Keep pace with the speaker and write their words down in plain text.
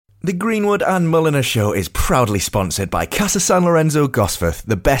The Greenwood and Mulliner Show is proudly sponsored by Casa San Lorenzo Gosforth,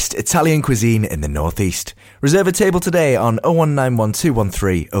 the best Italian cuisine in the Northeast. Reserve a table today on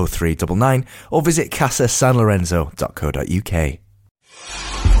 01912130399 or visit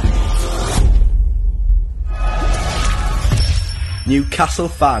casasanlorenzo.co.uk. Newcastle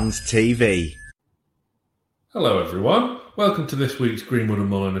Fans TV. Hello everyone, welcome to this week's Greenwood and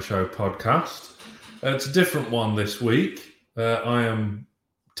Mulliner Show podcast. It's a different one this week. I am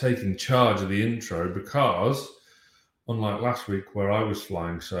taking charge of the intro because, unlike last week where I was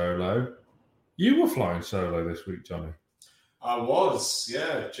flying solo, you were flying solo this week, Johnny. I was,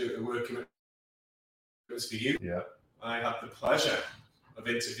 yeah, working with it was for you. Yeah. I had the pleasure of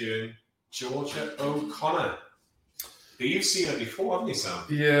interviewing Georgia O'Connor. You've seen her before, haven't you, Sam?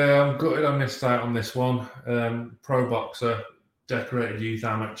 Yeah, I'm gutted I missed out on this one. Pro boxer, decorated youth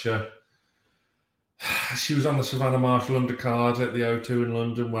amateur. She was on the Savannah Marshall undercard at the O2 in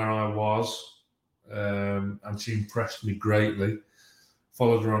London where I was, and she impressed me greatly.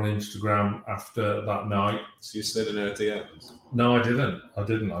 Followed her on Instagram after that night. So you slid in her DMs? No, I didn't. I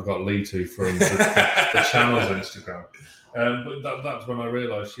got Lee to from the channel's Instagram. But that's when I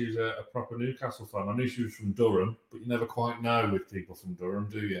realised she's a proper Newcastle fan. I knew she was from Durham, but you never quite know with people from Durham,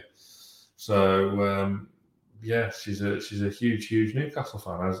 do you? So, yeah, she's a huge Newcastle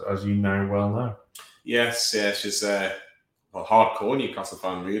fan, as you now well know. Yes, yeah, she's a hardcore Newcastle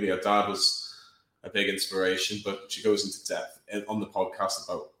fan, really. Her dad was a big inspiration, but she goes into depth on the podcast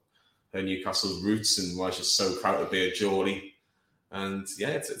about her Newcastle roots and why she's so proud to be a Geordie. And yeah,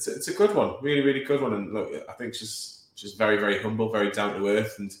 it's a good one, really, really good one. And look, I think she's very, very humble, very down to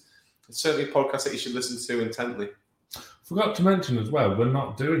earth, and it's certainly a podcast that you should listen to intently. Forgot to mention as well, we're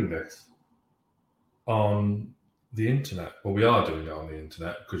not doing this on the internet. Well, we are doing it on the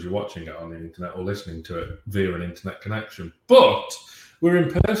internet because you're watching it on the internet or listening to it via an internet connection. But we're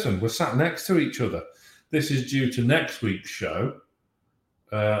in person. We're sat next to each other. This is due to next week's show.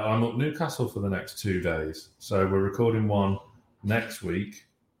 I'm up Newcastle for the next 2 days. So we're recording one next week,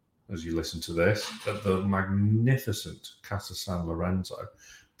 as you listen to this, at the magnificent Casa San Lorenzo.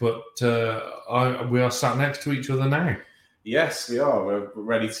 But we are sat next to each other now. Yes, we are. We're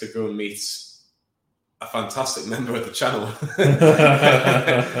ready to go and meet a fantastic member of the channel.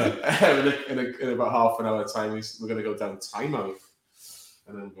 in about half an hour time, we're going to go down Tynemouth.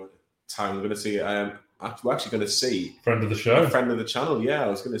 And then we're going to see, we're actually going to see... Friend of the show. A friend of the channel, yeah. I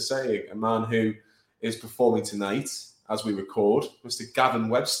was going to say, a man who is performing tonight as we record, Mr. Gavin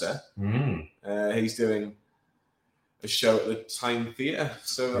Webster. He's doing a show at the Time Theatre.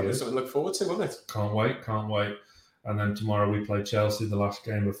 So that was something to look forward to, wasn't it? Can't wait. And then tomorrow we play Chelsea, the last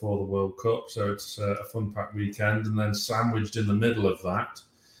game before the World Cup. So it's a fun-packed weekend. And then sandwiched in the middle of that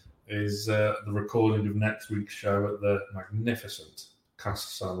is the recording of next week's show at the magnificent Casa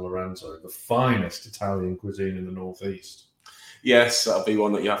San Lorenzo, the finest Italian cuisine in the Northeast. Yes, that'll be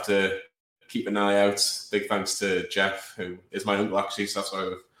one that you have to keep an eye out. Big thanks to Jeff, who is my uncle, actually. So that's why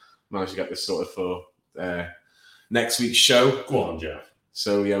I've managed to get this sorted for next week's show. Go on, Jeff.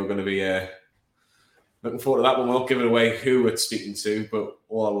 So, yeah, we're going to be... looking forward to that one. We won't give it away who we're speaking to, but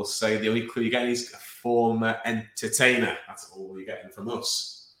all I will say, the only clue you're getting is a former entertainer. That's all you're getting from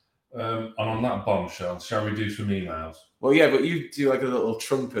us. And on that bombshell, shall we do some emails? Well, yeah, but you do like a little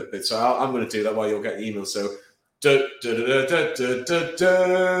trumpet bit, so I'm going to do that while you're getting emails. So,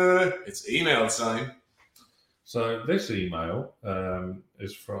 it's email time. So this email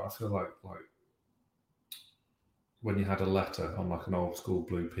is from, I feel like when you had a letter on like an old school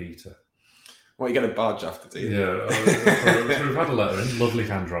Blue Peter. Well, you get a badge after, do you? Yeah, we've had a letter in, lovely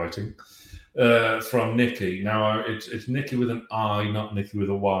handwriting, from Nikki. Now, it's Nikki with an I, not Nikki with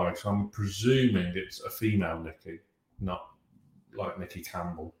a Y, so I'm presuming it's a female Nikki, not like Nikki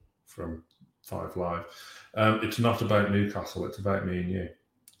Campbell from Five Live. It's not about Newcastle, it's about me and you.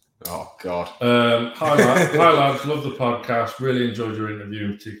 Oh, God. Hi, lads. Love the podcast. Really enjoyed your interview,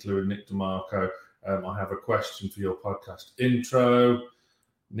 in particular with Nick DeMarco. I have a question for your podcast intro.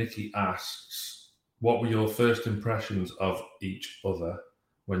 Nikki asks, what were your first impressions of each other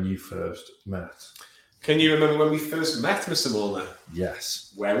when you first met? Can you remember when we first met, Mr. Mulliner?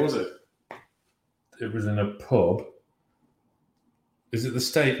 Yes. Where was it? It was in a pub. Is it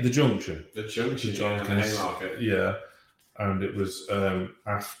the Junction? The Junction, yeah, the Haymarket. Yeah. And it was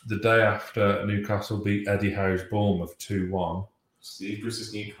the day after Newcastle beat Eddie Howe's Bournemouth 2-1. Steve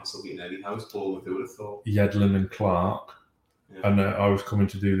Bruce's Newcastle beating Eddie Howe's Bournemouth, who would have thought? Yedlin and Clark. Yeah. And I was coming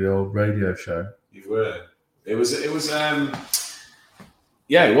to do the old radio show. You were. It was.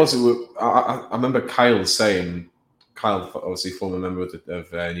 Yeah, it was. I remember Kyle saying, obviously former member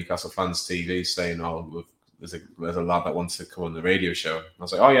of Newcastle Fans TV, saying, "Oh, there's a lad that wants to come on the radio show. And I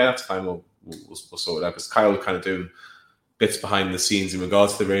was like, oh yeah, that's fine. We'll sort it out, because Kyle was kind of doing bits behind the scenes in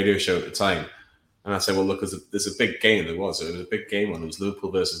regards to the radio show at the time. And I said, well, look, there's a big game. It was a big game on. It was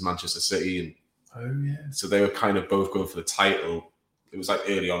Liverpool versus Manchester City, and so they were kind of both going for the title. It was like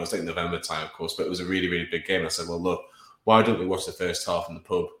early on. It was like November time, of course, but it was a really, really big game. And I said, well, look, why don't we watch the first half in the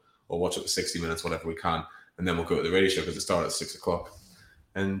pub, or watch up to 60 minutes, whatever we can, and then we'll go to the radio show, because it started at 6 o'clock.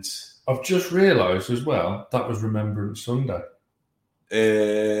 And I've just realised as well that was Remembrance Sunday.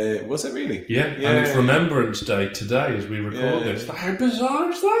 Was it really? Yeah, and it's Remembrance Day today as we record this. How bizarre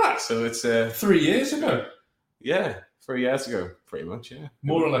is that? So it's 3 years ago. Yeah, 3 years ago, pretty much. Yeah,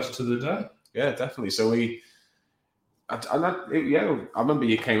 more or less to the day. Yeah, definitely. So I remember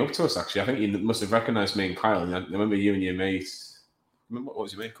you came up to us, actually. I think you must have recognised me and Kyle. And I remember you and your mate. What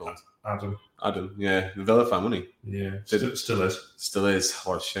was your mate called? Adam, yeah, the Villa fan, wasn't he? Yeah, still is. Still is.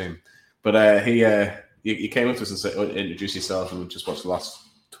 What a shame. But you came up to us and said, introduce yourself, and we just watched the last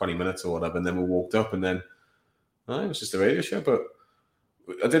 20 minutes or whatever, and then we walked up, and then it was just a radio show. But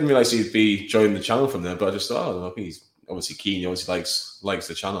I didn't realise he'd be joining the channel from there, but I just thought, I think he's obviously keen, he obviously likes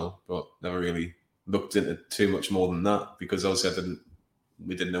the channel, but never really looked into too much more than that, because obviously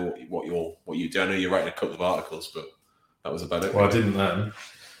we didn't know what you do. I know you're writing a couple of articles, but that was about it. Well, I didn't then.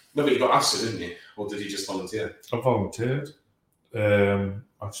 No, but you got asked it, didn't you? Or did you just volunteer? I volunteered.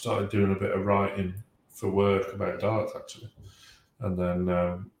 I started doing a bit of writing for work about darts, actually. And then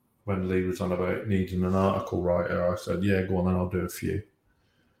when Lee was on about needing an article writer, I said, yeah, go on, then I'll do a few.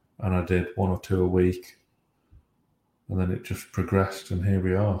 And I did 1 or 2 a week. And then it just progressed, and here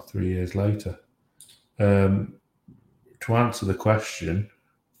we are 3 years later. To answer the question,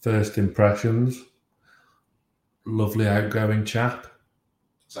 first impressions, lovely outgoing chap.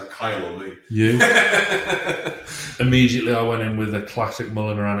 Is that Kyle or me? You. Immediately I went in with a classic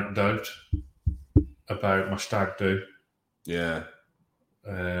Mulliner anecdote about my stag do. Yeah.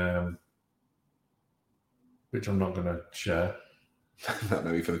 Which I'm not going to share. That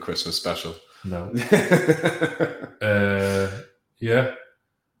maybe for the Christmas special. No. Yeah.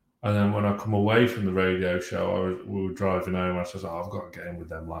 And then when I come away from the radio show, we were driving home. I said, I've got to get in with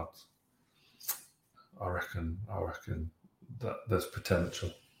them lads. I reckon that there's potential.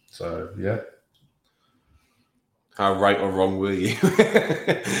 So, yeah. How right or wrong were you?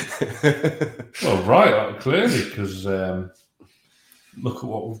 Well, right, clearly, because look at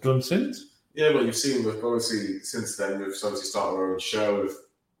what we've done since. Yeah, well, you've seen, obviously, since then, we've obviously started our own show. We've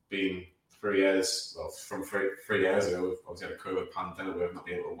been 3 years, well, from 3 years ago, we've obviously had a COVID pandemic. We've not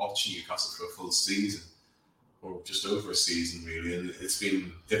been able to watch Newcastle for a full season, or just over a season, really. And it's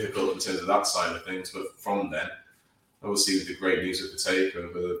been difficult in terms of that side of things. But from then, obviously, with the great news of the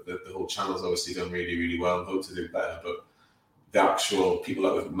takeover, the whole channel's obviously done really, really well, and hope to do better. But the actual people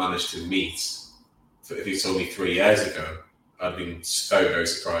that we've managed to meet, if you told me 3 years ago, I'd been very, very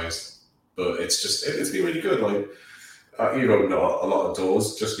surprised. But it's been really good. Like, you've opened a lot of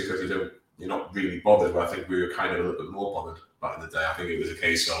doors just because you're not really bothered. But I think we were kind of a little bit more bothered back in the day. I think it was a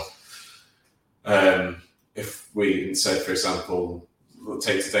case of if we said, for example, we'll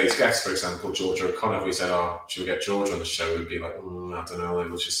take today's guest, for example, Georgia O'Connor. If we said, should we get Georgia on the show? We'd be like, I don't know. Like,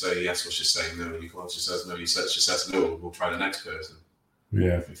 we'll just say yes, we'll just say no. She says no, she says no, we'll try the next person.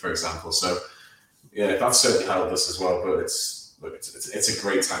 Yeah. For example. So, yeah, that's certainly helped us as well. But it's a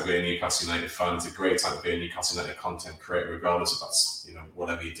great time to be a Newcastle United fan. It's a great time to be a Newcastle United content creator, regardless of that's,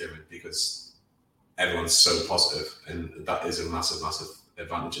 whatever you're doing, because everyone's so positive, and that is a massive, massive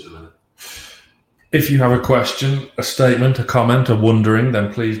advantage at the minute. If you have a question, a statement, a comment, a wondering,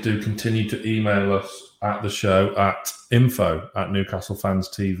 then please do continue to email us at the show at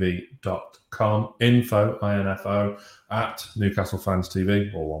info@newcastlefanstv.com. info at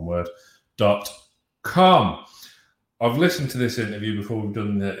newcastlefanstv, or one word, .com. I've listened to this interview before we've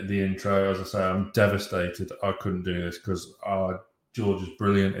done the intro. As I say, I'm devastated I couldn't do this, because George is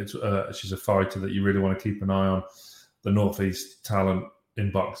brilliant. She's a fighter that you really want to keep an eye on. The Northeast talent in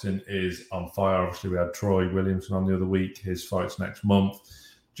boxing is on fire. Obviously, we had Troy Williamson on the other week. His fight's next month.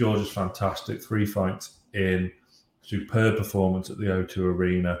 George is fantastic. 3 fights in. Superb performance at the O2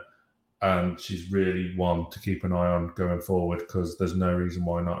 Arena. And she's really one to keep an eye on going forward, because there's no reason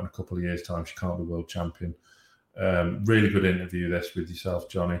why not in a couple of years' time she can't be world champion. Really good interview this with yourself,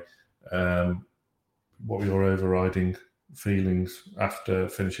 Johnny. What were your overriding feelings after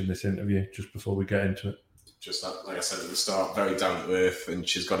finishing this interview, just before we get into it? Just that, like I said at the start, very down to earth, and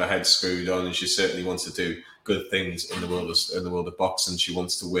she's got her head screwed on, and she certainly wants to do good things in the world of boxing. She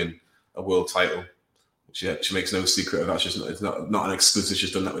wants to win a world title. She makes no secret of that. It's not an exclusive.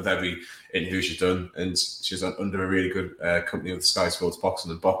 She's done that with every interview she's done, and she's under a really good company with Sky Sports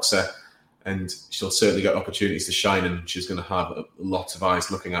Boxing and Boxer. and she'll certainly get opportunities to shine, and she's going to have lots of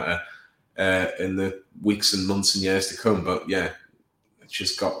eyes looking at her in the weeks and months and years to come. But yeah,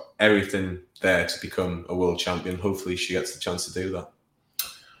 she's got everything there to become a world champion. Hopefully she gets the chance to do that.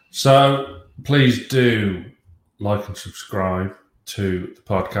 So please do like and subscribe to the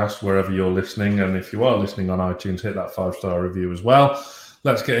podcast wherever you're listening. And if you are listening on iTunes, hit that 5-star review as well.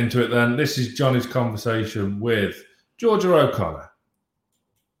 Let's get into it then. This is Johnny's conversation with Georgia O'Connor.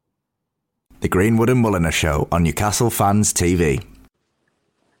 The Greenwood and Mulliner Show on Newcastle Fans TV.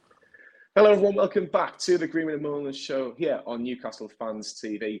 Hello everyone, welcome back to the Greenwood and Mulliner Show here on Newcastle Fans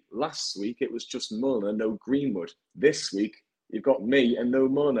TV. Last week it was just Mulliner, no Greenwood. This week you've got me and no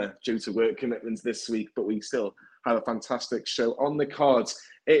Mulliner due to work commitments this week, but we still have a fantastic show on the cards.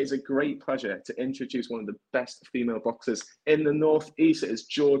 It is a great pleasure to introduce one of the best female boxers in the North East. It is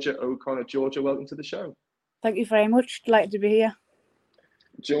Georgia O'Connor. Georgia, welcome to the show. Thank you very much. Delighted to be here.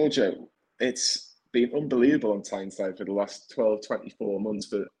 Georgia, it's been unbelievable on Tyneside for the last 12, 24 months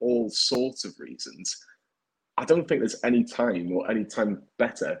for all sorts of reasons. I don't think there's any time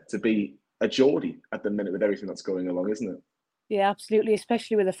better to be a Geordie at the minute with everything that's going along, isn't it? Yeah, absolutely,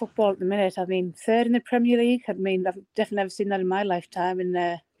 especially with the football at the minute. I mean, third in the Premier League. I mean, I've definitely never seen that in my lifetime,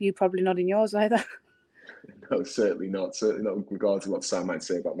 and you probably not in yours either. No, certainly not. Certainly not with regard to what Sam might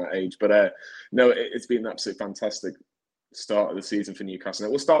say about my age. But no, it's been an absolutely fantastic start of the season for Newcastle. Now,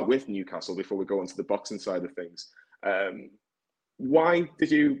 we'll start with Newcastle before we go on to the boxing side of things. Why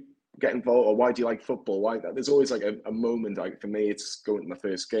did you get involved, or why do you like football? Why? There's always like a moment. Like for me, it's going to my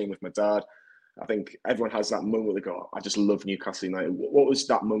first game with my dad. I think everyone has that moment where they go, I just love Newcastle United. What was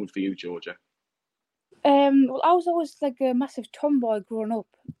that moment for you, Georgia? Well, I was always like a massive tomboy growing up,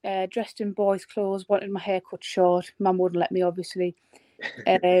 dressed in boys' clothes, wanted my hair cut short. Mum wouldn't let me, obviously.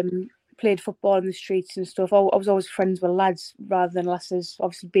 Played football in the streets and stuff. I was always friends with lads rather than lasses.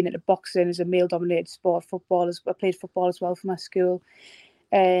 Obviously, being into boxing is a male-dominated sport. I played football as well for my school.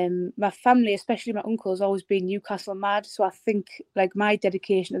 My family, especially my uncle, has always been Newcastle mad. So I think like my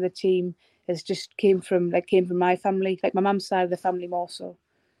dedication to the team has just came from my family, like my mum's side of the family more so.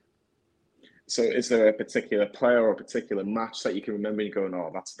 So is there a particular player or a particular match that you can remember and going,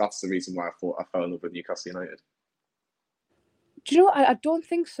 oh, that's the reason why I fell in love with Newcastle United? Do you know, I don't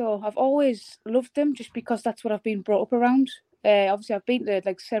think so. I've always loved them just because that's what I've been brought up around. Obviously, I've been to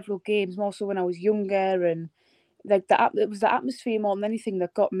like several games, more so when I was younger, and like it was the atmosphere more than anything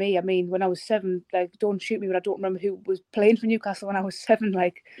that got me. I mean, when I was 7, like, don't shoot me, but I don't remember who was playing for Newcastle when I was 7.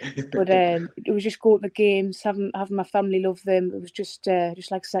 Like, but it was just going to the games, having my family love them. It was just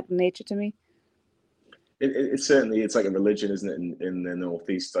like second nature to me. It certainly, it's like a religion, isn't it? In the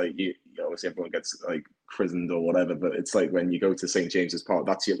Northeast, like you obviously everyone gets like christened or whatever, but it's like when you go to St James's Park,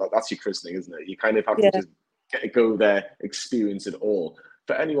 that's your christening, isn't it? You kind of have to just get to go there, experience it all.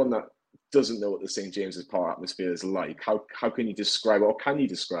 For anyone that doesn't know what the St James's Park atmosphere is like, how can you describe it, or can you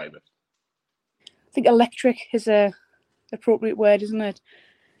describe it? I think electric is a appropriate word, isn't it?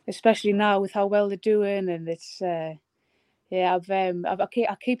 Especially now with how well they're doing, and it's. Yeah,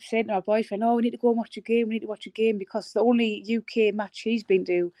 I keep saying to my boyfriend, "Oh, we need to go and watch a game. We need to watch a game," because the only UK match he's been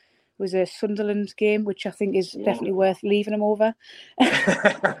to was a Sunderland game, which I think is definitely worth leaving him over. So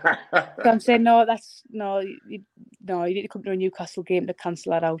I'm saying, you need to come to a Newcastle game to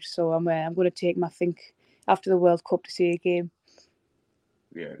cancel that out. So I'm going to take him, I think, after the World Cup to see a game.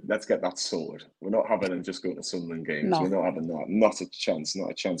 Yeah, let's get that sorted. We're not having him just going to Sunderland games. No. We're not having that. Not a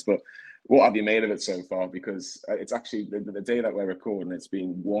chance. But what have you made of it so far? Because it's actually the day that we're recording, it's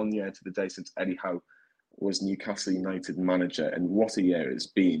been 1 year to the day since Eddie Howe was Newcastle United manager, and what a year it's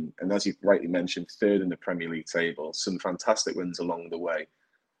been. And as you've rightly mentioned, third in the Premier League table, some fantastic wins along the way.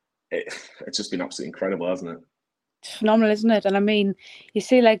 It's just been absolutely incredible, hasn't it? It's phenomenal, isn't it? And I mean, you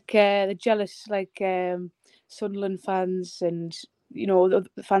see like the jealous Sunderland fans and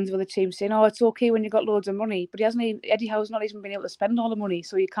the fans of other teams saying, "Oh, it's okay when you've got loads of money," but Eddie Howe's not even been able to spend all the money,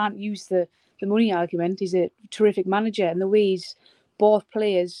 so you can't use the money argument. He's a terrific manager, and the way he's bought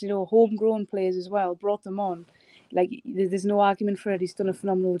players, homegrown players as well, brought them on, like there's no argument for it. He's done a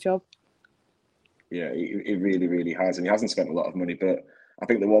phenomenal job. Yeah, he really, really has, and he hasn't spent a lot of money, but I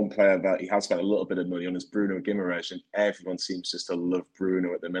think the one player that he has spent a little bit of money on is Bruno Guimaraes, and everyone seems just to love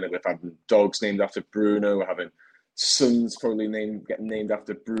Bruno at the minute. We're having dogs named after Bruno, we're having sons probably getting named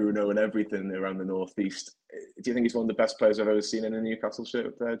after Bruno and everything around the Northeast. Do you think he's one of the best players I've ever seen in a Newcastle shirt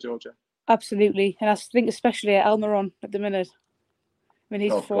up there, Georgia? Absolutely, and I think especially at Almiron at the minute. I mean,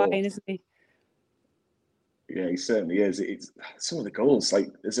 he's flying, isn't he? Yeah, he certainly is. It's some of the goals. Like,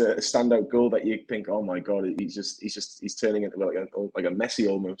 there's a standout goal that you think, oh my god, he's turning into like a Messi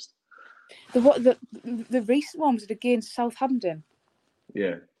almost. The recent one was against Southampton.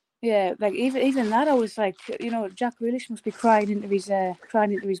 Yeah. Yeah, like even that, I was like, Jack Grealish must be crying into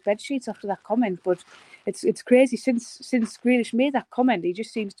his bed sheets after that comment. But it's crazy since Grealish made that comment, he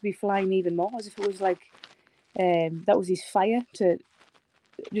just seems to be flying even more, as if it was like that was his fire to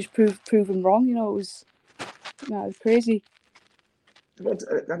just prove him wrong. It was crazy. But,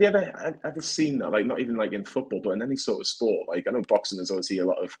 have you ever seen that? Like, not even like in football, but in any sort of sport. Like, I know boxing is obviously a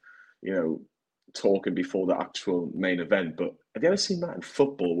lot of, talking before the actual main event. But have you ever seen that in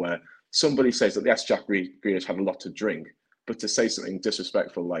football where somebody says that yes, Jack Grealish had a lot to drink, but to say something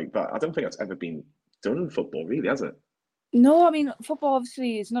disrespectful like that, I don't think that's ever been done in football, really, has it? No, I mean, football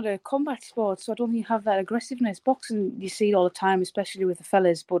obviously is not a combat sport, so I don't think you have that aggressiveness. Boxing, you see it all the time, especially with the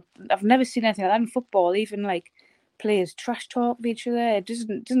fellas, but I've never seen anything like that in football, even like players trash talk each other. It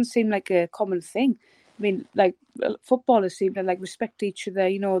doesn't seem like a common thing. I mean, like footballers seem to like respect each other,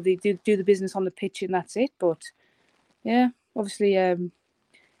 they do the business on the pitch and that's it. But yeah, obviously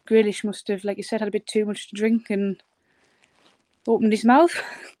Grealish must have, like you said, had a bit too much to drink and opened his mouth.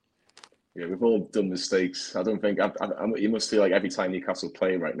 Yeah, we've all done mistakes. I don't think you must feel like every time Newcastle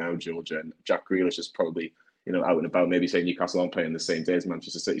play right now, Georgia, and Jack Grealish is probably out and about. Maybe say Newcastle aren't playing the same day as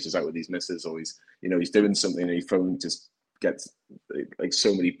Manchester City. He's just out with these misses, or he's doing something, and his phone just gets like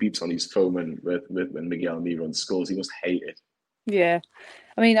so many beeps on his phone when Miguel Almiron scores. He must hate it. Yeah,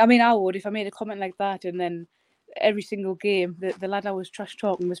 I mean, I would if I made a comment like that, and then every single game the lad I was trash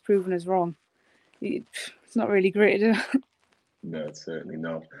talking was proven as wrong. It's not really great, is it? No, it's certainly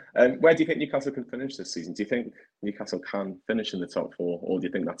not. Where do you think Newcastle can finish this season? Do you think Newcastle can finish in the top four, or do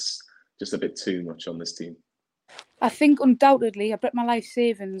you think that's just a bit too much on this team? I think undoubtedly, I bet my life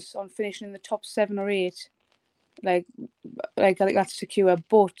savings on finishing in the top 7 or 8. Like I think that's secure.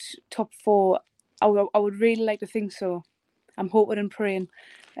 But top 4, I would really like to think so. I'm hoping and praying.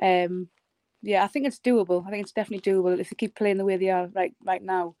 Yeah, I think it's doable. I think it's definitely doable if they keep playing the way they are right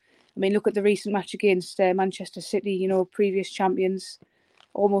now. I mean, look at the recent match against Manchester City. Previous champions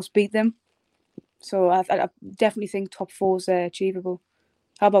almost beat them. So I definitely think top 4 is achievable.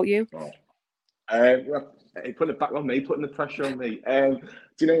 How about you? Well, putting it back on me, putting the pressure on me.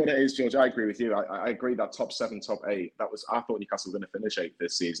 Do you know what it is, George? I agree with you. I agree that top 7, top 8. I thought Newcastle were going to finish 8th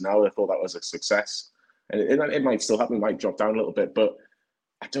this season. I thought that was a success, and it might still happen. It might drop down a little bit, but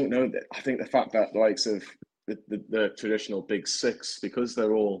I don't know. I think the fact that the likes of the traditional big 6, because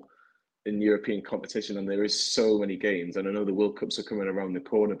they're all in European competition and there is so many games, and I know the World Cups are coming around the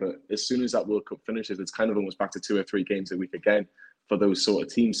corner, but as soon as that World Cup finishes, it's kind of almost back to 2 or 3 games a week again for those sort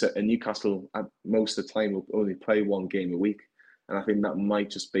of teams. And Newcastle, at most of the time, will only play 1 game a week, and I think that might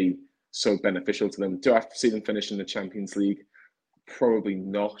just be so beneficial to them. Do I have to see them finish in the Champions League? Probably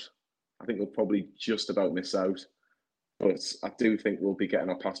not. I think we'll probably just about miss out, but I do think we'll be getting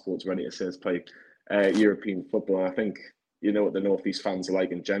our passports ready to see us play European football. And I think what the Northeast fans are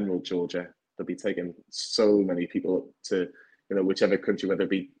like in general, Georgia. They'll be taking so many people to whichever country, whether it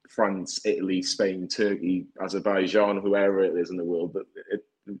be France, Italy, Spain, Turkey, Azerbaijan, whoever it is in the world. But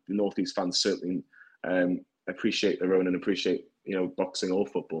the Northeast fans certainly appreciate their own and appreciate boxing or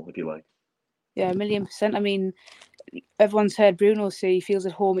football, if you like. Yeah, 1,000,000%. I mean, everyone's heard Bruno say he feels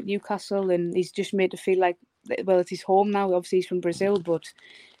at home at Newcastle, and he's just made to feel like, well, it's his home now. Obviously, he's from Brazil, but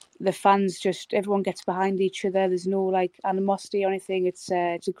the fans everyone gets behind each other. There's no like animosity or anything. It's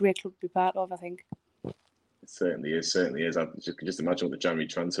a great club to be part of, I think. It certainly is. I just imagine what the January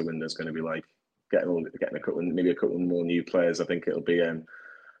transfer window is going to be like. Getting a couple more new players. I think it'll be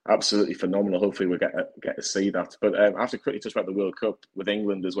absolutely phenomenal. Hopefully we'll get to see that. But I have to quickly touch about the World Cup with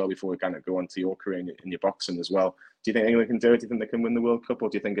England as well before we kind of go on to your career in your boxing as well. Do you think England can do it? Do you think they can win the World Cup, or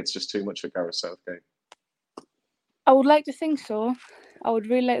do you think it's just too much for Gareth Southgate? I would like to think so. I would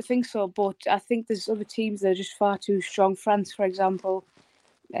really like to think so, but I think there's other teams that are just far too strong. France, for example.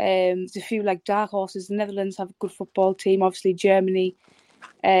 There's a few like dark horses. The Netherlands have a good football team. Obviously, Germany.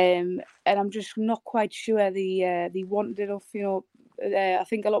 And I'm just not quite sure they want it enough. I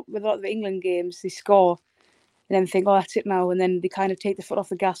think with a lot of the England games, they score and then think, oh, that's it now. And then they kind of take the foot off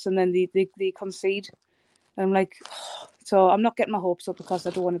the gas and then they concede. And I'm like, oh. So I'm not getting my hopes up because I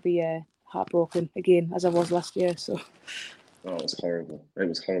don't want to be heartbroken again as I was last year. So. Oh, it was horrible. It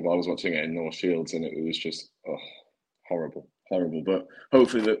was horrible. I was watching it in North Shields and it was just horrible. But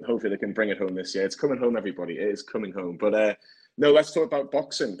hopefully they can bring it home this year. It's coming home, everybody. It is coming home. But no, let's talk about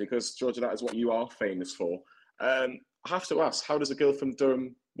boxing because, Georgia, that is what you are famous for. I have to ask, how does a girl from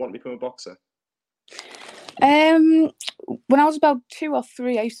Durham want to become a boxer? When I was about 2 or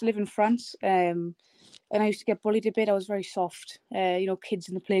 3, I used to live in France. And I used to get bullied a bit. I was very soft. Kids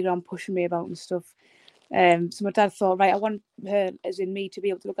in the playground pushing me about and stuff. So my dad thought, right, I want her, as in me, to be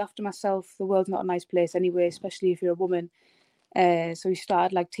able to look after myself. The world's not a nice place anyway, especially if you're a woman. So he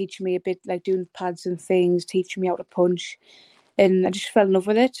started like teaching me a bit, like doing pads and things, teaching me how to punch, and I just fell in love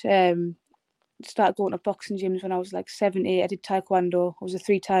with it. Started going to boxing gyms when I was like 7, 8. I did taekwondo. I was a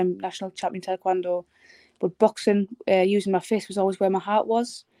 3-time national champion taekwondo, but boxing, using my fist, was always where my heart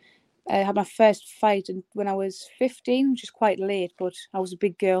was. I had my first fight when I was 15, which is quite late, but I was a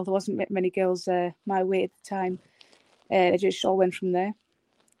big girl. There wasn't many girls my weight at the time. It just all went from there.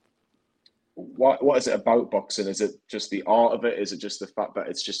 What is it about boxing? Is it just the art of it? Is it just the fact that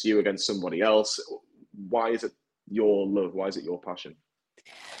it's just you against somebody else? Why is it your love? Why is it your passion?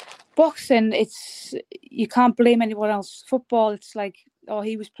 Boxing, you can't blame anyone else. Football, it's like, oh,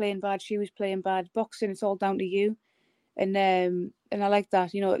 he was playing bad, she was playing bad. Boxing, it's all down to you. And I like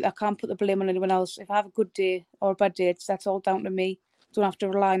that. You know, I can't put the blame on anyone else. If I have a good day or a bad day, that's all down to me. Don't have to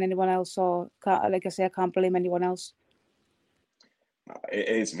rely on anyone else, or like I say, I can't blame anyone else. It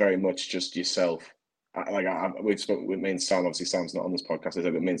is very much just yourself. We've spoken with me and Sam. Obviously, Sam's not on this podcast.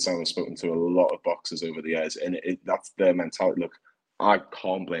 But me and Sam have spoken to a lot of boxers over the years, and that's their mentality. Look, I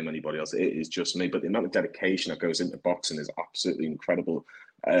can't blame anybody else. It is just me. But the amount of dedication that goes into boxing is absolutely incredible.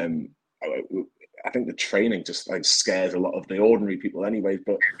 I think the training just like scares a lot of the ordinary people anyway.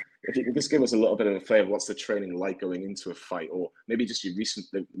 But if you can just give us a little bit of a flavour, what's the training like going into a fight, or maybe just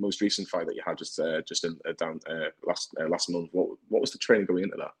the most recent fight that you had just last month? What was the training going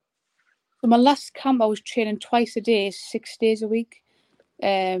into that? So my last camp, I was training twice a day, 6 days a week. So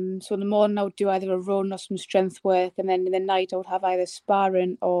in the morning I would do either a run or some strength work, and then in the night I would have either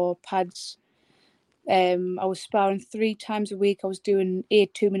sparring or pads. I was sparring 3 times a week. I was doing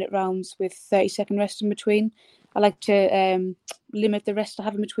 8 2-minute rounds with 30-second rest in between. I like to limit the rest I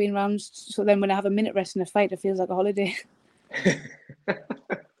have in between rounds, so then when I have a minute rest in a fight, it feels like a holiday.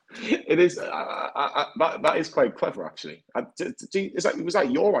 It is. That is quite clever, actually. Was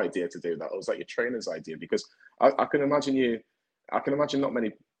that your idea to do that, or was that your trainer's idea? Because I can imagine not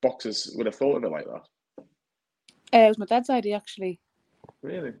many boxers would have thought of it like that. It was my dad's idea, actually.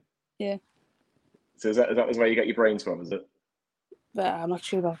 Really? Yeah. So is that where you get your brains from? Is it? But I'm not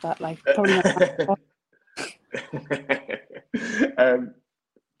sure about that. Like, probably not.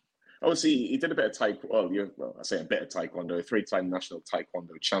 Obviously, you did a bit of taekwondo. I say a bit of taekwondo. A 3-time national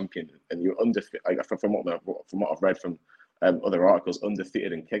taekwondo champion, and you're undefeated. From what I've read from other articles,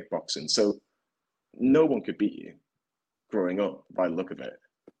 undefeated in kickboxing. So no one could beat you growing up, by the look of it.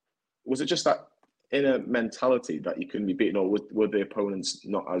 Was it just that inner mentality that you couldn't be beaten, or were the opponents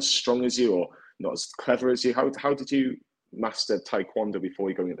not as strong as you, or not as clever as you? How did you master taekwondo before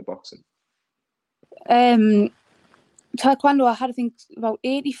you going into boxing? Taekwondo, I had, I think, about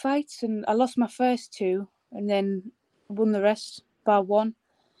 80 fights, and I lost my first 2 and then won the rest, bar 1.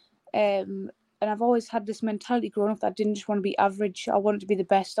 And I've always had this mentality growing up that I didn't just want to be average. I wanted to be the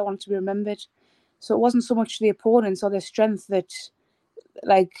best. I wanted to be remembered. So it wasn't so much the opponents or their strength that,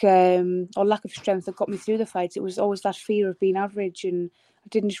 or lack of strength that got me through the fights. It was always that fear of being average, and I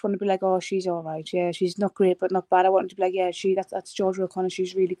didn't just want to be like, oh, she's all right. Yeah, she's not great, but not bad. I wanted to be like, yeah, that's Georgia O'Connor.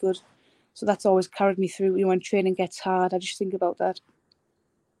 She's really good. So that's always carried me through. You know, when training gets hard, I just think about that.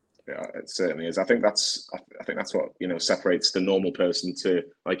 Yeah, it certainly is. I think that's what separates the normal person to,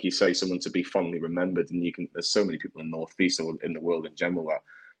 like you say, someone to be fondly remembered. And there's so many people in the Northeast or in the world in general that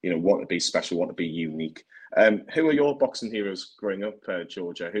want to be special, want to be unique. Who are your boxing heroes growing up,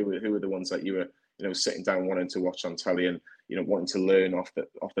 Georgia? Who were the ones that you were sitting down wanting to watch on telly and wanting to learn off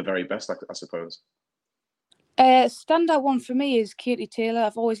the very best, I suppose? Standout one for me is Katie Taylor.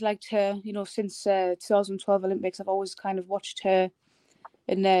 I've always liked her, since 2012 Olympics. I've always kind of watched her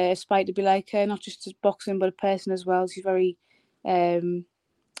and aspired to be like her, not just as boxing, but a person as well. She's very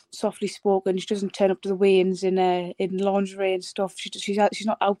softly spoken. She doesn't turn up to the weigh-ins in lingerie and stuff. She's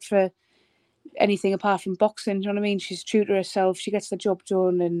not out for anything apart from boxing. Do you know what I mean? She's true to herself. She gets the job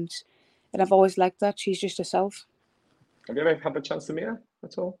done, and I've always liked that. She's just herself. Have you ever had the chance to meet her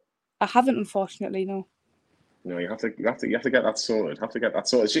at all? I haven't, unfortunately, no. No, you have to get that sorted.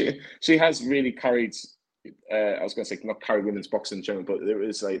 She has really carried. I was going to say not carried women's boxing in general, but there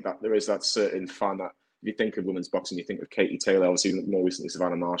is that certain fan that if you think of women's boxing, you think of Katie Taylor. Obviously, more recently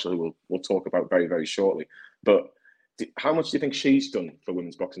Savannah Marshall, who we'll talk about very, very shortly. But how much do you think she's done for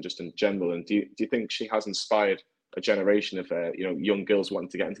women's boxing just in general? And do you think she has inspired a generation of young girls wanting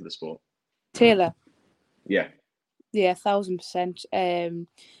to get into the sport? Taylor. Yeah. Yeah, 1,000%.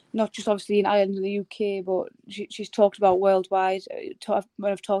 Not just obviously in Ireland and the UK, but she's talked about worldwide.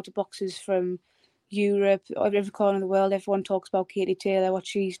 When I've talked to boxers from Europe, every corner of the world, everyone talks about Katie Taylor, what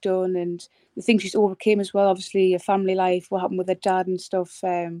she's done, and the things she's overcame as well. Obviously, her family life, what happened with her dad and stuff.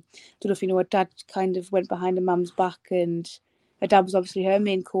 Don't know if you know, her dad kind of went behind her mum's back, and her dad was obviously her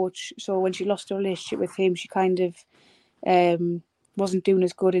main coach. So when she lost her relationship with him, she kind of Wasn't doing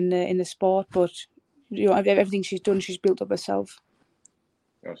as good in the sport, but everything she's done, she's built up herself.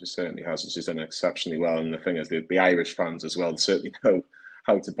 Oh, she certainly has. She's done exceptionally well. And the thing is, the Irish fans as well certainly know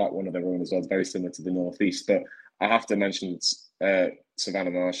how to back one of their own as well. It's very similar to the Northeast. But I have to mention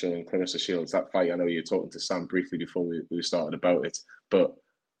Savannah Marshall and Claressa Shields. That fight, I know you were talking to Sam briefly before we started about it, but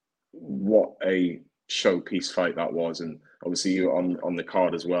what a showpiece fight that was. And obviously you were on the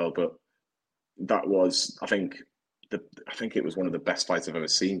card as well. But that was, I think it was one of the best fights I've ever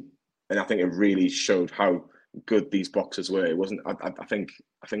seen. And I think it really showed how good these boxers were. It wasn't. I think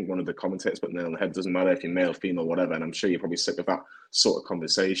one of the commentators put the nail on the head. It doesn't matter if you're male, female, whatever. And I'm sure you're probably sick of that sort of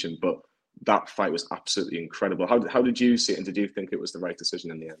conversation. But that fight was absolutely incredible. How did you see it, and did you think it was the right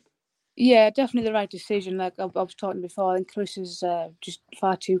decision in the end? Yeah, definitely the right decision. Like I was talking before, I think Claressa's just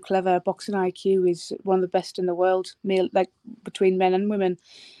far too clever. Boxing IQ is one of the best in the world, male, like between men and women.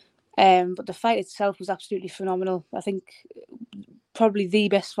 But the fight itself was absolutely phenomenal. I think probably the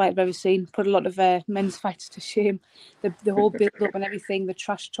best fight I've ever seen. Put a lot of men's fights to shame. The whole build up and everything, the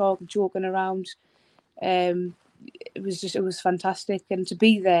trash talk, joking around. It was fantastic, and to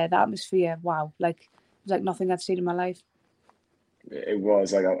be there, the atmosphere, wow! It was like nothing I'd seen in my life. It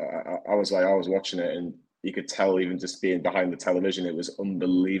was like I was watching it, and you could tell even just being behind the television, it was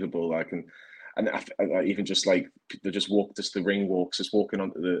unbelievable. Like and even just like they just walked just the ring walks, just walking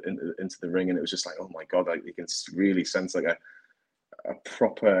into the ring, and it was just like, oh my god! Like you can really sense like a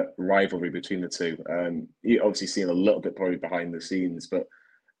proper rivalry between the two. You obviously seen a little bit probably behind the scenes, but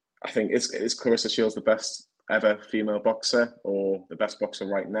I think is Claressa Shields the best ever female boxer, or the best boxer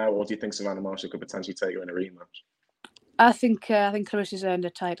right now, or do you think Savannah Marshall could potentially take her in a rematch? I think Claressa's earned a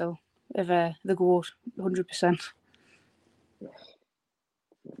title of the GOAT, 100%.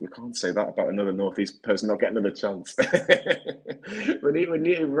 We can't say that about another Northeast person not getting another chance. we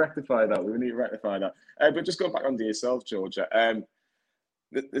need to rectify that. We need to rectify that. But just go back onto yourself, Georgia.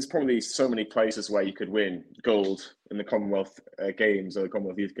 There's probably so many places where you could win gold in the Commonwealth Games or the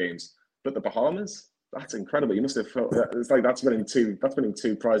Commonwealth Youth Games, but the Bahamas, that's incredible. You must have felt that it's like that's winning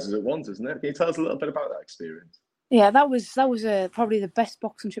two prizes at once, isn't it? Can you tell us a little bit about that experience? Yeah, that was probably the best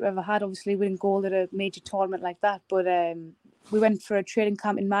boxing trip I ever had. Obviously, winning gold at a major tournament like that. But we went for a training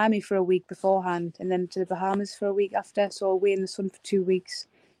camp in Miami for a week beforehand, and then to the Bahamas for a week after. So away in the sun for 2 weeks.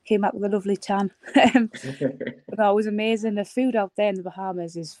 Came back with a lovely tan. But no, it was amazing. The food out there in the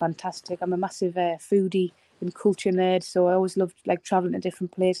Bahamas is fantastic. I'm a massive foodie and culture nerd, so I always loved like traveling to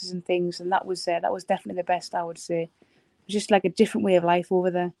different places and things. And that was definitely the best, I would say. It was just like a different way of life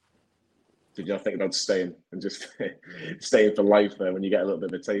over there. Did you think about staying and just staying for life there when you get a little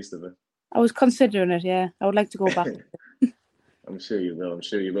bit of a taste of it? I was considering it, yeah. I would like to go back. I'm sure you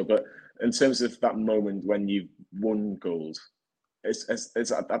will. But in terms of that moment when you won gold, is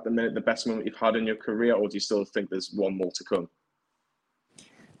at the minute the best moment you've had in your career, or do you still think there's one more to come?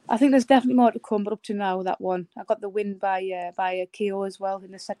 I think there's definitely more to come, but up to now, that one. I got the win by a KO as well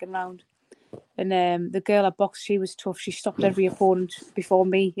in the second round. And the girl I boxed, she was tough. She stopped every opponent before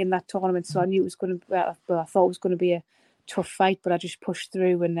me in that tournament, so I knew it was going to. Well, I thought it was going to be a tough fight, but I just pushed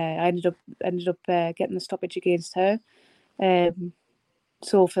through, and I ended up getting the stoppage against her.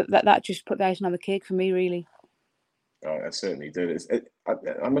 So for that just put the icing on the cake for me, really. Oh, it certainly did.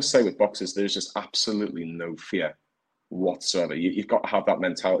 I must say, with boxers, there's just absolutely no fear whatsoever. You've got to have that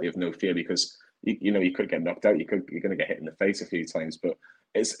mentality of no fear, because you could get knocked out. You're going to get hit in the face a few times, but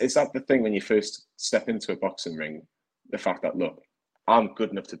is that the thing when you first step into a boxing ring? The fact that, look, I'm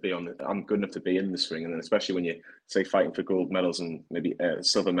good enough to be in this ring, and then especially when you say fighting for gold medals and maybe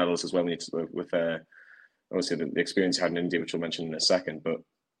silver medals as well, when you with obviously the experience you had in India, which we'll mention in a second, but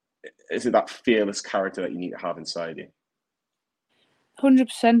is it that fearless character that you need to have inside you?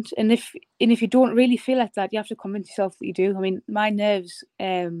 100%. And if you don't really feel like that, you have to convince yourself that you do. I mean, my nerves,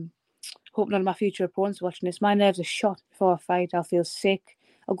 hope none of my future opponents watching this, my nerves are shot before a fight. I'll feel sick.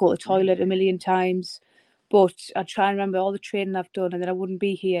 I'll go to the toilet a million times. But I try and remember all the training I've done, and that I wouldn't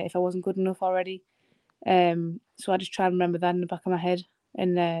be here if I wasn't good enough already. So I just try and remember that in the back of my head.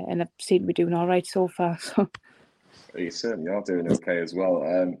 And I seem to be doing all right so far. So. You certainly are doing okay as well.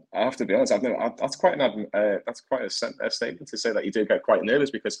 I have to be honest. That's quite a statement to say that you do get quite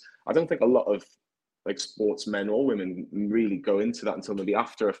nervous, because I don't think a lot of like sportsmen or women really go into that until maybe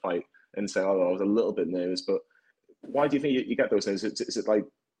after a fight and say, "Oh, I was a little bit nervous." But why do you think you get those nerves? Is it like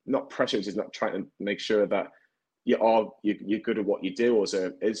not pressure? Is it not trying to make sure that you're good at what you do, or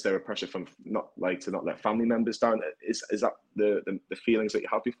is there a pressure from not let family members down? Is that the feelings that you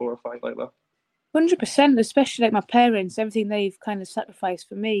have before a fight like that? 100%, especially like my parents, everything they've kind of sacrificed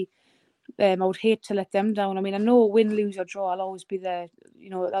for me. I would hate to let them down. I mean, I know win, lose or draw, I'll always be there.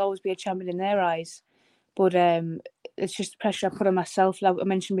 I'll always be a champion in their eyes. But it's just the pressure I put on myself. Like I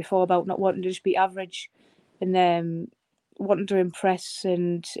mentioned before about not wanting to just be average, and wanting to impress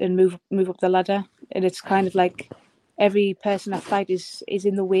and move up the ladder. And it's kind of like every person I fight is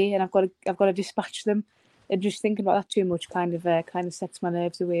in the way, and I've got to dispatch them. And just thinking about that too much kind of sets my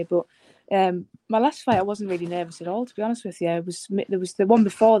nerves away. But my last fight, I wasn't really nervous at all, to be honest with you. There was the one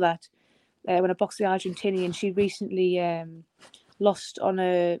before that when I boxed the Argentinian. She recently lost on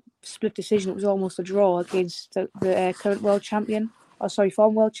a split decision. It was almost a draw against the current world champion, former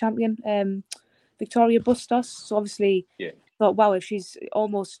world champion, Victoria Bustos. So obviously, thought, wow, if she's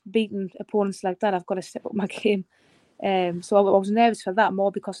almost beaten opponents like that, I've got to step up my game. So I was nervous for that,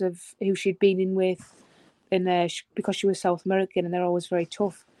 more because of who she'd been in with, and because she was South American and they're always very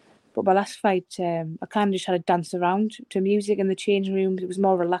tough. But my last fight, I kind of just had to dance around to music in the changing rooms. It was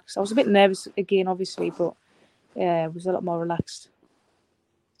more relaxed. I was a bit nervous again, obviously, but it was a lot more relaxed.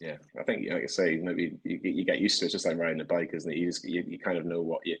 Yeah, I think, like I say, maybe you get used to it. It's just like riding a bike, isn't it? You kind of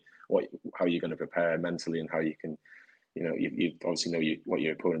know how you're going to prepare mentally and how you can, you obviously know what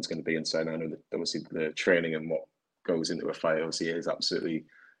your opponent's going to be. And so I know that obviously the training and what goes into a fight obviously is absolutely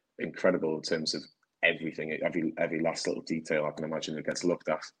incredible in terms of everything, every last little detail. I can imagine it gets looked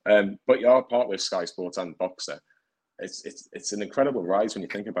at. But you are part with Sky Sports and Boxer. It's an incredible rise when you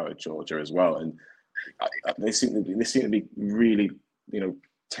think about it, Georgia, as well. And they seem to be really,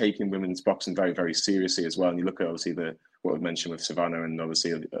 taking women's boxing very, very seriously as well. And you look at obviously what we've mentioned with Savannah and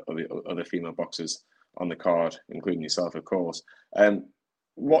obviously other female boxers on the card, including yourself, of course.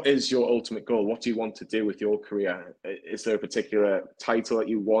 What is your ultimate goal? What do you want to do with your career? Is there a particular title that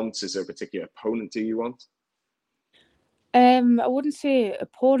you want? Is there a particular opponent do you want? I wouldn't say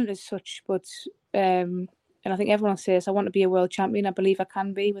opponent as such, but and I think everyone says I want to be a world champion. I believe I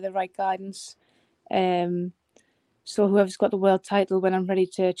can be with the right guidance. So whoever's got the world title, when I'm ready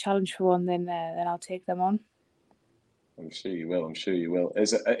to challenge for one, then I'll take them on. I'm sure you will.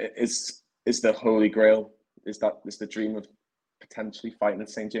 Is the Holy Grail? Is the dream of potentially fighting at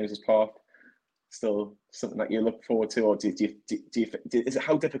St. James's Park still something that you look forward to, or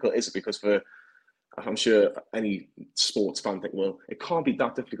how difficult is it? Because I'm sure any sports fan think, well, it can't be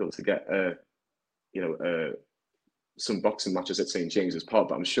that difficult to get some boxing matches at St. James's Park,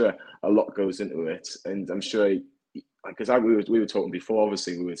 but I'm sure a lot goes into it, and I'm sure, because we were talking before,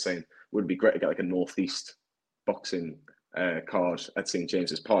 obviously we were saying would it be great to get like a Northeast boxing card at St.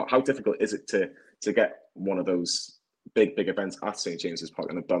 James's Park. How difficult is it to get one of those big events at St. James's Park?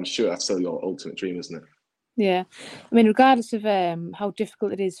 And I'm sure that's still your ultimate dream, isn't it? Yeah, I mean, regardless of how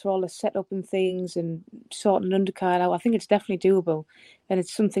difficult it is for all the setup and things and sorting an undercard out, I think it's definitely doable, and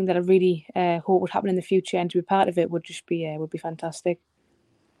it's something that I really hope would happen in the future. And to be part of it would just be fantastic.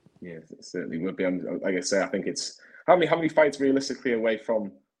 Yeah, it certainly would be. Like I say, I think it's how many fights realistically away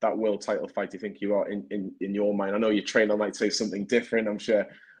from that world title fight do you think you are in your mind? I know your trainer might say something different. I'm sure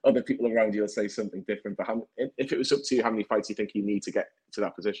other people around you will say something different. But if it was up to you, how many fights do you think you need to get to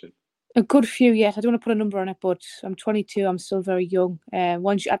that position? A good few yet. I don't want to put a number on it, but I'm 22. I'm still very young.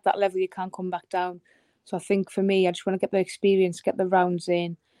 Once you're at that level, you can't come back down. So I think for me, I just want to get the experience, get the rounds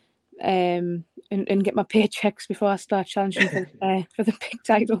in, and get my paychecks before I start challenging for the big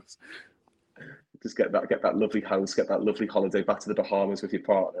titles. Just get that lovely house, get that lovely holiday back to the Bahamas with your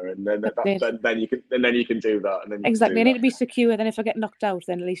partner, and then you can do that. And then exactly, I need to be secure. Then if I get knocked out,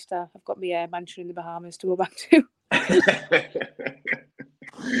 then at least I've got my mansion in the Bahamas to go back to.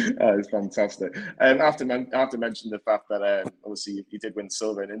 It's fantastic. After mentioning the fact that obviously you did win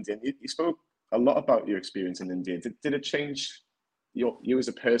silver in India, you spoke a lot about your experience in India. Did it change you as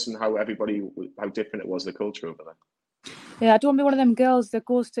a person? How different it was, the culture over there? Yeah, I don't want to be one of them girls that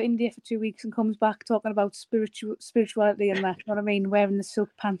goes to India for 2 weeks and comes back talking about spirituality and that. You know what I mean? Wearing the silk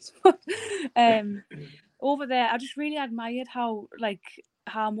pants. Over there, I just really admired how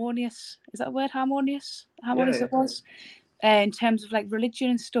harmonious. Is that a word? Harmonious it was. In terms of like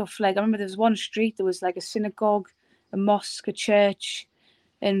religion and stuff. Like I remember there was one street, there was like a synagogue, a mosque, a church,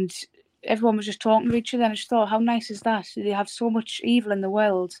 and everyone was just talking to each other. And I just thought, how nice is that? They have so much evil in the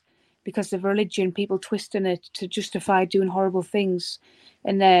world because of religion, people twisting it to justify doing horrible things.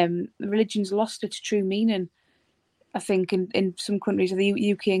 And religion's lost its true meaning, I think, in some countries,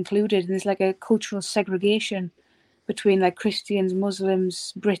 the UK included. And there's like a cultural segregation between like Christians,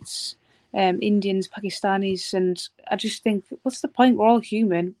 Muslims, Brits, Indians, Pakistanis, and I just think, what's the point? We're all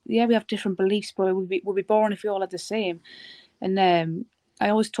human. Yeah, we have different beliefs, but it would be boring if we all had the same. And I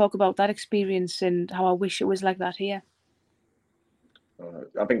always talk about that experience and how I wish it was like that here.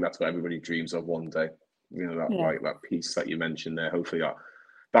 I think that's what everybody dreams of one day. That peace that you mentioned there. Hopefully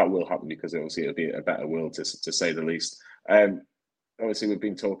that will happen, because obviously it'll be a better world to say the least. Obviously we've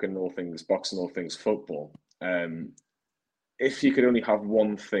been talking all things boxing, all things football. if you could only have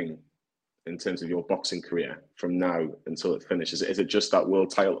one thing in terms of your boxing career from now until it finishes, is it just that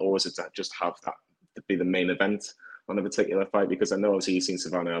world title, or is it that just have that to be the main event on a particular fight? Because I know obviously you've seen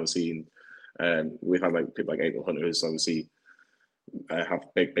Savannah, obviously we've had like people like April Hunter who's obviously have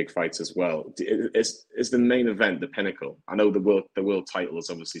big fights as well. Is the main event the pinnacle? I know the world title is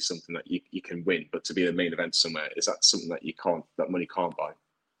obviously something that you can win, but to be the main event somewhere, is that something that that money can't buy?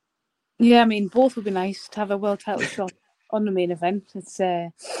 Yeah, I mean, both would be nice to have a world title shot on the main event. It's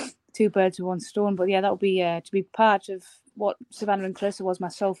two birds with one stone. But yeah, that would be to be part of what Savannah and Clarissa was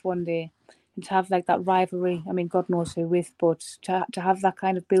myself one day, and to have like that rivalry. I mean, God knows who with, but to have that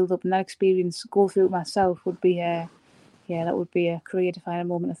kind of build up and that experience, go through it myself would be that would be a career-defining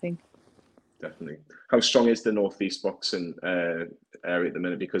moment, I think. Definitely. How strong is the Northeast boxing area at the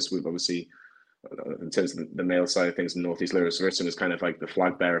minute? Because we've obviously, in terms of the male side of things, in Northeast, Lewis Ritson is kind of like the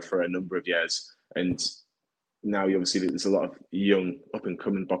flag bearer for a number of years. And now, obviously, there's a lot of young,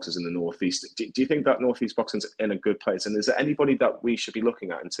 up-and-coming boxers in the Northeast. Do you think that Northeast boxing's in a good place? And is there anybody that we should be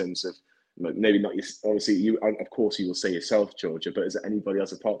looking at in terms of, maybe not you, obviously, you, of course, you will say yourself, Georgia, but is there anybody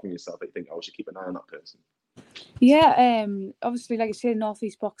else apart from yourself that you think, I should keep an eye on that person? Yeah, obviously, like I say,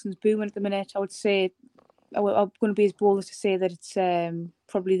 Northeast boxing's booming at the minute. I would say I'm going to be as bold as to say that it's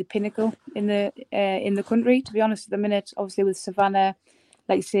probably the pinnacle in the country. To be honest, at the minute, obviously with Savannah,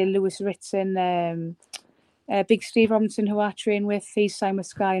 like you say, Lewis Ritson, Big Steve Robinson, who I train with, he's signed with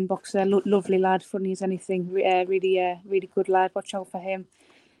Sky and boxer, lovely lad, funny as anything, really good lad. Watch out for him.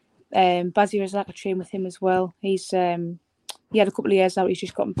 Bazir Razak, I train with him as well. He had a couple of years out. He's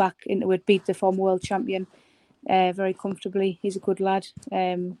just gotten back into it, beat the former world champion very comfortably. He's a good lad.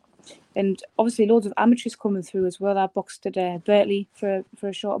 And obviously loads of amateurs coming through as well. I boxed at Berkeley for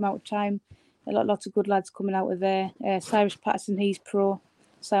a short amount of time. Lots of good lads coming out of there. Cyrus Patterson, he's pro.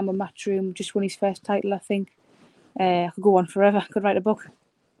 Simon Matchroom just won his first title, I think. I could go on forever. I could write a book.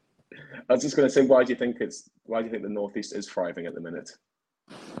 I was just going to say, why do you think the Northeast is thriving at the minute?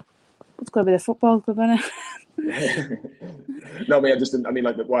 It's got to be the football club, isn't it? No, I mean,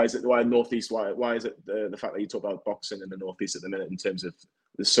 like, why is it Northeast? Why is it the fact that you talk about boxing in the Northeast at the minute, in terms of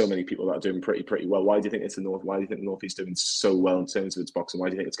there's so many people that are doing pretty well? Why do you think it's the North? Why do you think the Northeast doing so well in terms of its boxing? Why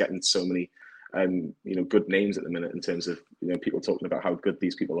do you think it's getting so many, good names at the minute in terms of people talking about how good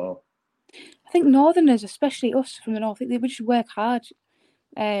these people are? I think Northerners, especially us from the North, we just work hard,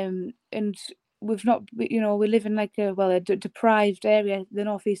 and we've not, we live in like a deprived area. The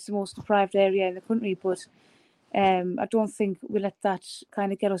Northeast is the most deprived area in the country, but I don't think we let that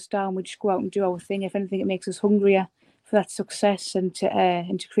kind of get us down. We just go out and do our thing. If anything, it makes us hungrier for that success and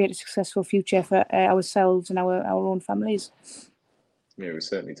to create a successful future for ourselves and our own families. Yeah, we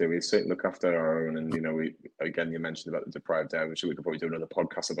certainly do. We certainly look after our own, and you mentioned about the deprived area. I'm sure we could probably do another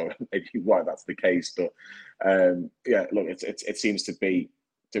podcast about maybe why that's the case. But look, it seems to be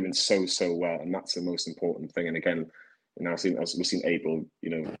doing so well, and that's the most important thing. And again, we've seen April,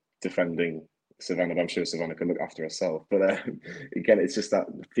 defending Savannah. I'm sure Savannah can look after herself, but again, it's just that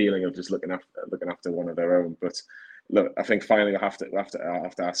feeling of just looking after one of their own. But look, I think finally I have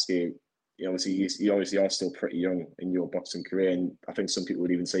to ask you. Obviously, you obviously are still pretty young in your boxing career, and I think some people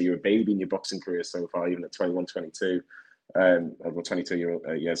would even say you're a baby in your boxing career so far, even at 21, 22, or 22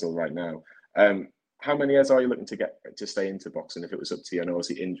 years old right now. How many years are you looking to stay into boxing if it was up to you? I know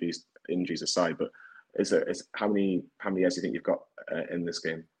obviously injuries aside, but how many years do you think you've got in this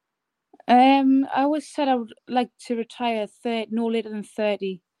game? I always said I would like to retire no later than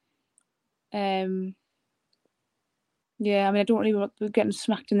 30. Yeah, I mean, I don't really want to be getting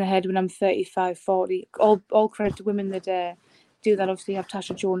smacked in the head when I'm 35, 40. All credit to women that do that. Obviously, you have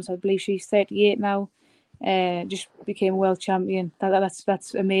Tasha Jonas. I believe she's 38 now. Just became a world champion.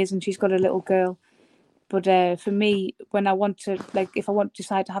 That's amazing. She's got a little girl. But for me, when I want to, if I want to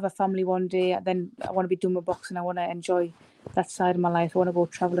decide to have a family one day, then I want to be done with boxing. I want to enjoy that side of my life. I want to go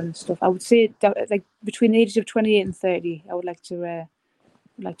traveling and stuff. I would say that, between the ages of 28 and 30, I would like to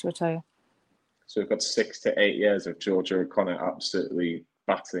retire. So we've got 6 to 8 years of Georgia O'Connor absolutely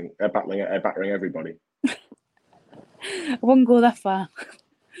battering everybody. I wouldn't go that far.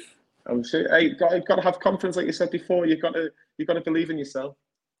 I'm sure. Hey, you've got to have confidence, like you said before. You've got to believe in yourself.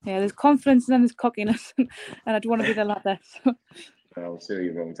 Yeah, there's confidence and then there's cockiness, and I don't want to be the latter. I'm sure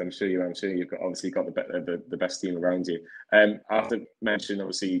you're wrong. I'm sure you've got the best team around you. I have to mention,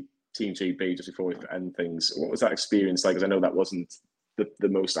 obviously, Team GB just before we end things. What was that experience like? Because I know that wasn't the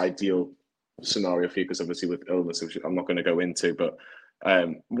most ideal scenario for you, because obviously with illness, which I'm not going to go into, but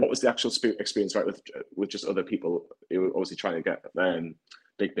what was the actual experience like with just other people who were obviously trying to get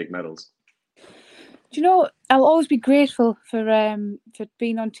big medals? Do you know, I'll always be grateful for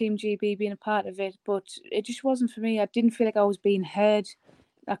being on Team GB, being a part of it, but it just wasn't for me. I didn't feel like I was being heard.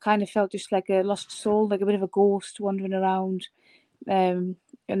 I kind of felt just like a lost soul, like a bit of a ghost wandering around, and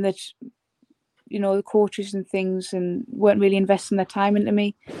that, you know, the coaches and things and weren't really investing their time into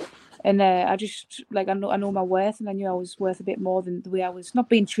me. And I just, like, I know my worth, and I knew I was worth a bit more than the way I was not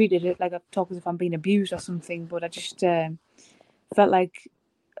being treated. It like I talk as if I'm being abused or something, but I just felt like,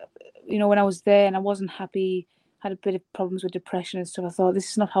 you know, when I was there and I wasn't happy, had a bit of problems with depression and stuff, I thought,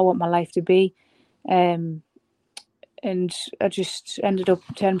 this is not how I want my life to be. And I just ended up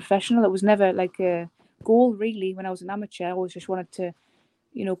turning professional. It was never like a goal, really, when I was an amateur. I always just wanted to,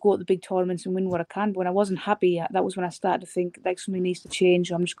 you know, go to the big tournaments and win what I can. But when I wasn't happy, that was when I started to think, like, something needs to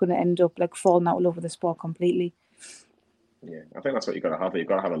change, or I'm just going to end up, like, falling out of love with the sport completely. Yeah, I think that's what you've got to have. You've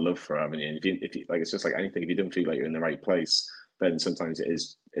got to have a love for it, haven't you? If you like, it's just like anything. If you don't feel like you're in the right place, then sometimes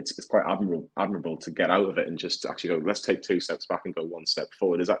it's quite admirable to get out of it and just actually go, let's take 2 steps back and go 1 step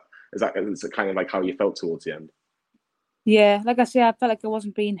forward. Is it kind of like how you felt towards the end? Yeah, like I say, I felt like I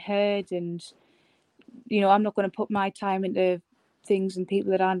wasn't being heard, and, you know, I'm not going to put my time into things and people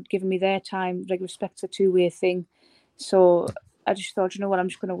that aren't giving me their time. Like, respect's a two-way thing. So I just thought, you know what, I'm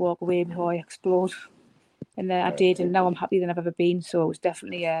just going to walk away before I explode. And I did, and now I'm happier than I've ever been. So it was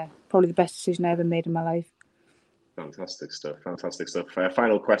definitely probably the best decision I ever made in my life. Fantastic stuff.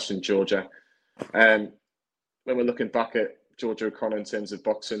 Final question, Georgia. When we're looking back at Georgia O'Connor in terms of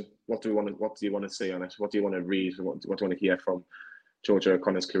boxing, what do you want to see on it? What do you want to read? What do you want to hear from Georgia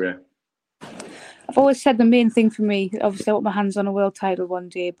O'Connor's career? I've always said the main thing for me, obviously I want my hands on a world title one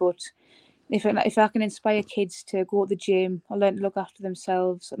day, but if I can inspire kids to go to the gym or learn to look after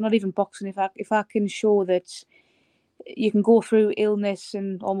themselves, not even boxing, if I can show that you can go through illness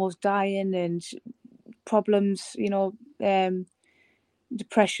and almost dying and problems, you know,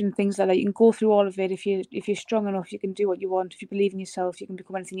 depression, things like that, you can go through all of it. If you're strong enough, you can do what you want. If you believe in yourself, you can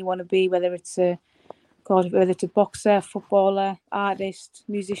become anything you want to be, whether it's a boxer, footballer, artist,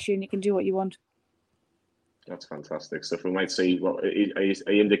 musician, you can do what you want. That's fantastic. So if we might see, are you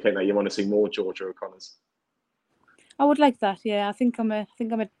indicating that you want to see more Georgia O'Connors? I would like that. Yeah, I think I'm a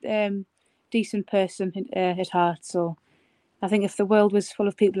decent person at heart. So I think if the world was full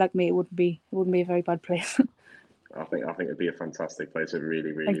of people like me, it wouldn't be a very bad place. I think it'd be a fantastic place. It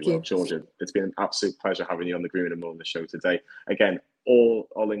really, really will. Georgia, it's been an absolute pleasure having you on the Grooming and More on the show today. Again, all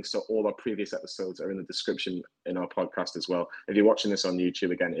our links to all our previous episodes are in the description in our podcast as well. If you're watching this on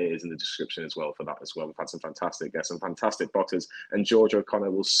YouTube, again, it is in the description as well for that as well. We've had some fantastic guests, some fantastic boxers, and Georgia O'Connor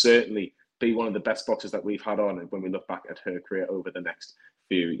will certainly be one of the best boxers that we've had on when we look back at her career over the next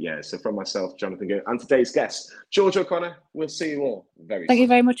few years. So from myself, Jonathan Gill, and today's guest, Georgia O'Connor, we'll see you all very soon. Thank you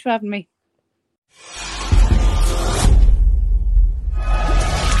very much for having me.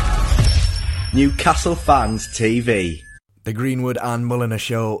 Newcastle Fans TV. The Greenwood and Mulliner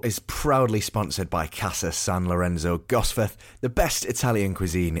Show is proudly sponsored by Casa San Lorenzo Gosforth, the best Italian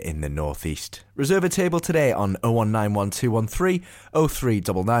cuisine in the Northeast. Reserve a table today on 0191 213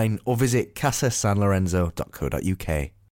 0399 or visit casasanlorenzo.co.uk.